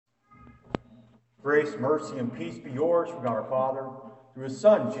Grace, mercy, and peace be yours from God our Father, through his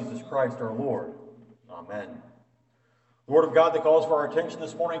Son, Jesus Christ our Lord. Amen. The word of God that calls for our attention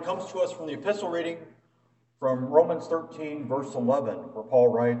this morning comes to us from the epistle reading from Romans 13, verse 11, where Paul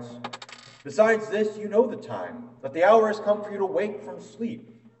writes, "Besides this, you know the time, that the hour has come for you to wake from sleep.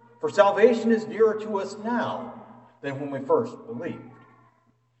 For salvation is nearer to us now than when we first believed."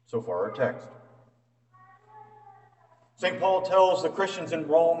 So far our text. St. Paul tells the Christians in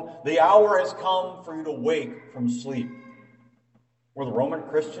Rome, the hour has come for you to wake from sleep. Were the Roman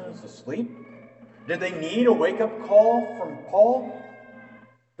Christians asleep? Did they need a wake-up call from Paul?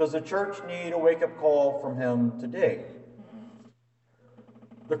 Does the church need a wake-up call from him today?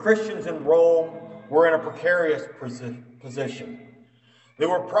 The Christians in Rome were in a precarious position. They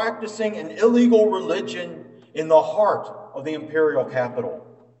were practicing an illegal religion in the heart of the imperial capital.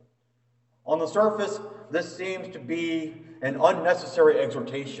 On the surface, this seems to be an unnecessary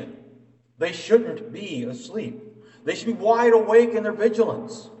exhortation. They shouldn't be asleep. They should be wide awake in their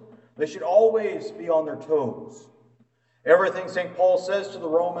vigilance. They should always be on their toes. Everything St. Paul says to the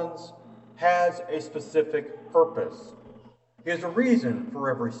Romans has a specific purpose. He has a reason for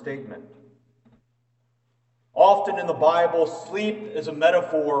every statement. Often in the Bible, sleep is a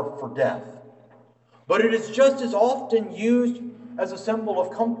metaphor for death. But it is just as often used as a symbol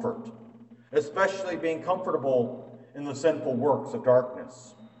of comfort, especially being comfortable in the sinful works of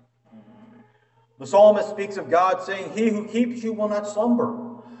darkness. The psalmist speaks of God saying, "He who keeps you will not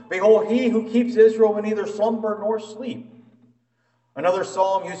slumber. Behold, he who keeps Israel will neither slumber nor sleep." Another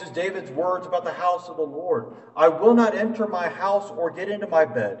psalm uses David's words about the house of the Lord. "I will not enter my house or get into my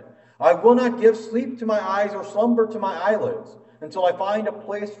bed. I will not give sleep to my eyes or slumber to my eyelids until I find a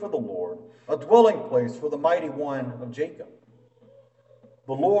place for the Lord, a dwelling place for the mighty one of Jacob."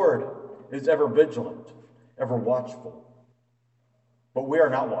 The Lord is ever vigilant, ever watchful. But we are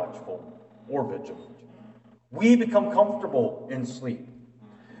not watchful or vigilant. We become comfortable in sleep.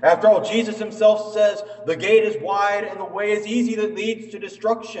 After all, Jesus himself says, "The gate is wide and the way is easy that leads to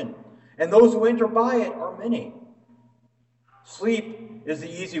destruction, and those who enter by it are many." Sleep is the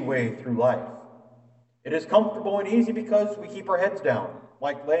easy way through life. It is comfortable and easy because we keep our heads down,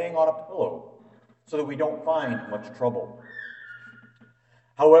 like laying on a pillow, so that we don't find much trouble.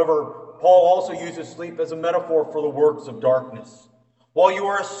 However, Paul also uses sleep as a metaphor for the works of darkness. While you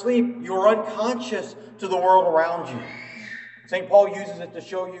are asleep, you are unconscious to the world around you. St. Paul uses it to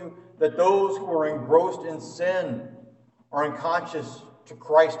show you that those who are engrossed in sin are unconscious to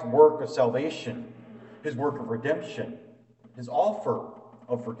Christ's work of salvation, his work of redemption, his offer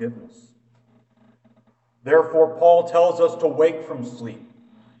of forgiveness. Therefore, Paul tells us to wake from sleep,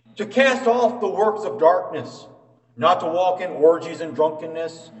 to cast off the works of darkness, not to walk in orgies and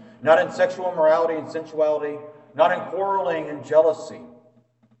drunkenness, not in sexual immorality and sensuality, not in quarreling and jealousy.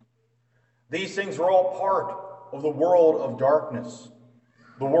 These things are all part of the world of darkness,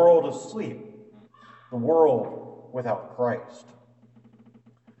 the world of sleep, the world without Christ.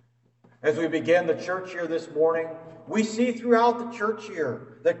 As we begin the church year this morning, we see throughout the church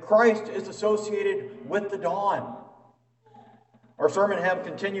year that Christ is associated with the dawn. Our sermon hymn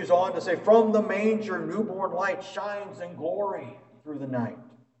continues on to say, "From the manger newborn light shines in glory through the night."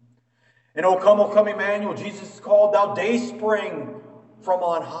 And O come, Emmanuel, Jesus is called, "Thou dayspring from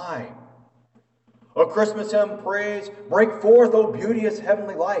on high." A Christmas hymn prays, "Break forth, O beauteous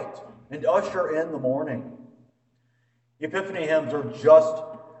heavenly light, and usher in the morning." Epiphany hymns are just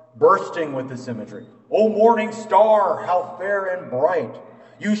bursting with this imagery. "O morning star, how fair and bright,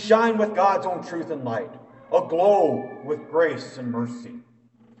 you shine with God's own truth and light, aglow with grace and mercy.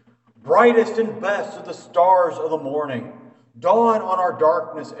 Brightest and best of the stars of the morning, dawn on our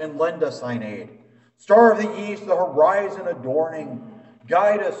darkness and lend us thine aid. Star of the east, the horizon adorning,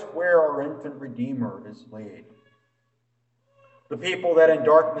 guide us where our infant Redeemer is laid." The people that in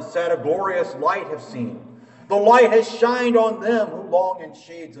darkness sat a glorious light have seen. The light has shined on them who long in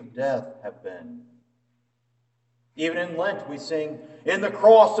shades of death have been. Even in Lent we sing, "In the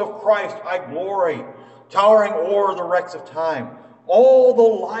cross of Christ I glory, towering o'er the wrecks of time. All the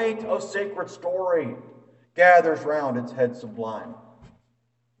light of sacred story gathers round its head sublime."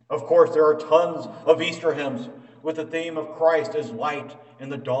 Of course, there are tons of Easter hymns with the theme of Christ as light in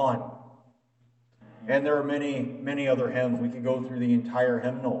the dawn. And there are many, many other hymns. We could go through the entire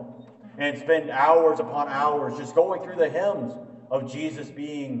hymnal and spend hours upon hours just going through the hymns of Jesus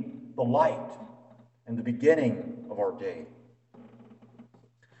being the light and the beginning of our day.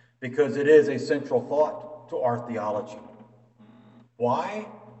 Because it is a central thought to our theology. Why?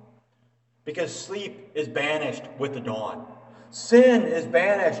 Because sleep is banished with the dawn. Sin is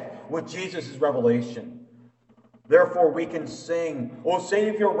banished with Jesus' revelation. Therefore we can sing, O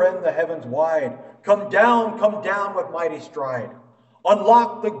Savior, rend the heavens wide. Come down with mighty stride.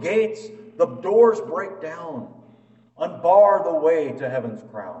 Unlock the gates, the doors break down. Unbar the way to heaven's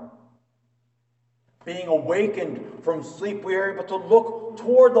crown. Being awakened from sleep, we are able to look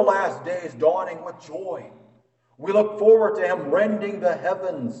toward the last days dawning with joy. We look forward to him rending the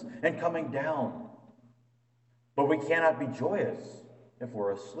heavens and coming down. But we cannot be joyous if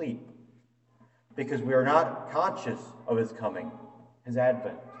we're asleep, because we are not conscious of his coming, his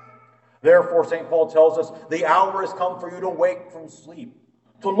advent. Therefore, St. Paul tells us, the hour has come for you to wake from sleep,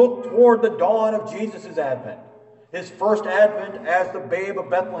 to look toward the dawn of Jesus' advent, his first advent as the babe of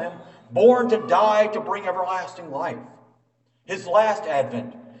Bethlehem, born to die to bring everlasting life. His last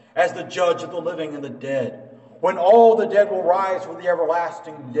advent as the judge of the living and the dead, when all the dead will rise for the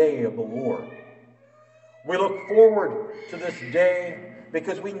everlasting day of the Lord. We look forward to this day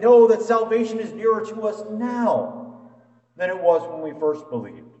because we know that salvation is nearer to us now than it was when we first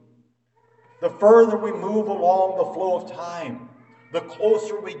believed. The further we move along the flow of time, the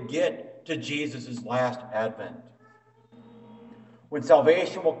closer we get to Jesus' last advent, when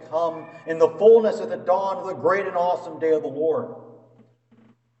salvation will come in the fullness at the dawn of the great and awesome day of the Lord.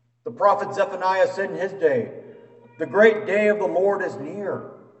 The prophet Zephaniah said in his day, the great day of the Lord is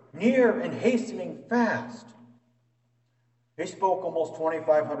near, near and hastening fast. He spoke almost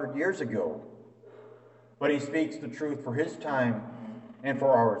 2,500 years ago, but he speaks the truth for his time and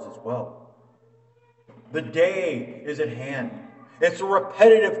for ours as well. The day is at hand. It's a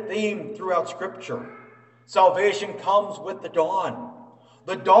repetitive theme throughout Scripture. Salvation comes with the dawn.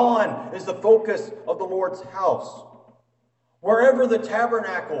 The dawn is the focus of the Lord's house. Wherever the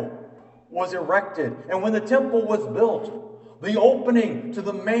tabernacle was erected and when the temple was built, the opening to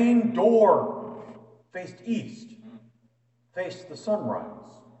the main door faced east, faced the sunrise.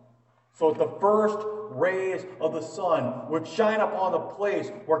 So that the first rays of the sun would shine upon the place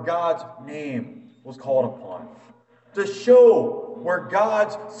where God's name was called upon, to show where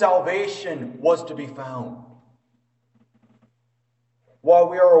God's salvation was to be found. While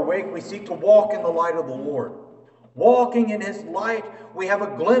we are awake, we seek to walk in the light of the Lord. Walking in his light, we have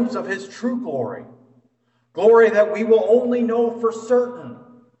a glimpse of his true glory. Glory that we will only know for certain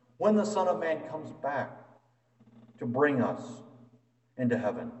when the Son of Man comes back to bring us into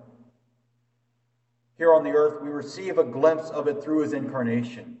heaven. Here on the earth, we receive a glimpse of it through his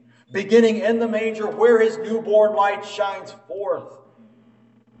incarnation, beginning in the manger where his newborn light shines forth.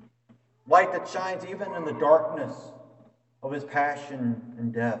 Light that shines even in the darkness of his passion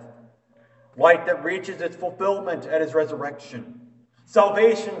and death. Light that reaches its fulfillment at his resurrection.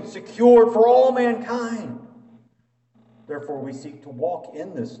 Salvation secured for all mankind. Therefore, we seek to walk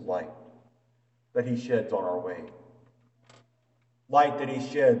in this light that he sheds on our way. Light that he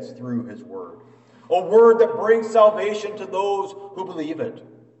sheds through his word. A word that brings salvation to those who believe it.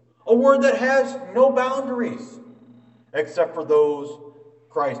 A word that has no boundaries except for those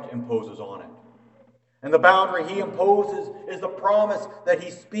Christ imposes on it. And the boundary he imposes is the promise that he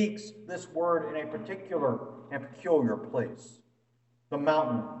speaks this word in a particular and peculiar place. The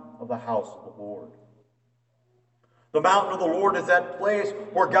mountain of the house of the Lord. The mountain of the Lord is that place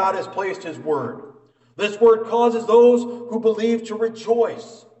where God has placed his word. This word causes those who believe to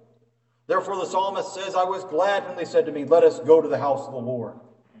rejoice. Therefore the psalmist says, I was glad when they said to me, let us go to the house of the Lord.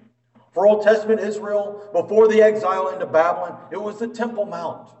 For Old Testament Israel, before the exile into Babylon, it was the Temple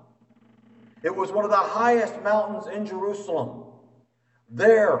Mount. It was one of the highest mountains in Jerusalem.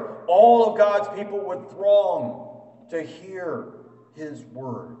 There, all of God's people would throng to hear his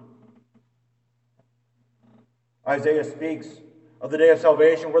word. Isaiah speaks of the day of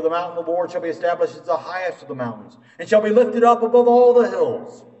salvation, where the mountain of the Lord shall be established as the highest of the mountains, and shall be lifted up above all the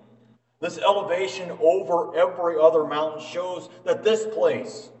hills. This elevation over every other mountain shows that this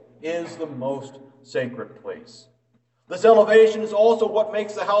place is the most sacred place. This elevation is also what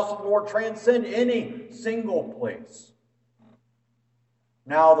makes the house of the Lord transcend any single place.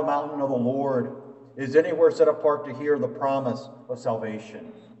 Now the mountain of the Lord is anywhere set apart to hear the promise of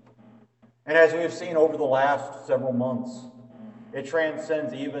salvation. And as we have seen over the last several months, it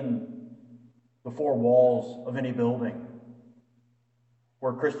transcends even the four walls of any building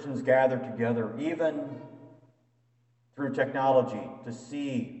where Christians gather together, even through technology, to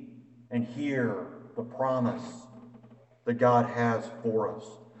see and hear the promise that God has for us.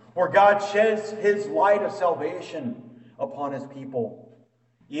 Where God sheds his light of salvation upon his people,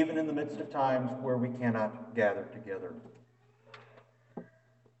 even in the midst of times where we cannot gather together.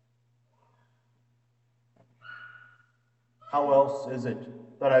 How else is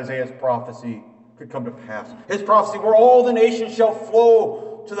it that Isaiah's prophecy could come to pass? His prophecy where all the nations shall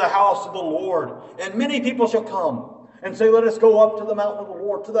flow to the house of the Lord. And many people shall come and say, let us go up to the mountain of the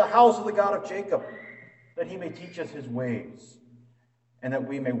Lord, to the house of the God of Jacob, that he may teach us his ways, and that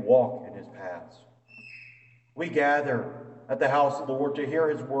we may walk in his paths. We gather at the house of the Lord to hear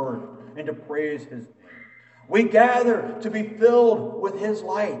his word and to praise his name. We gather to be filled with his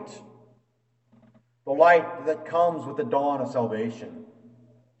light, the light that comes with the dawn of salvation,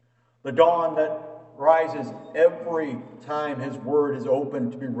 the dawn that rises every time his word is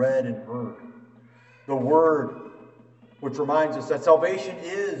opened to be read and heard, the word which reminds us that salvation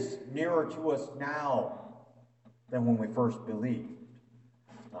is nearer to us now than when we first believed.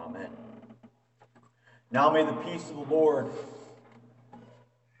 Amen. Now may the peace of the Lord,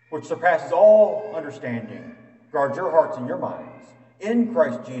 which surpasses all understanding, guard your hearts and your minds in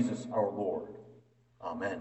Christ Jesus our Lord. Amen.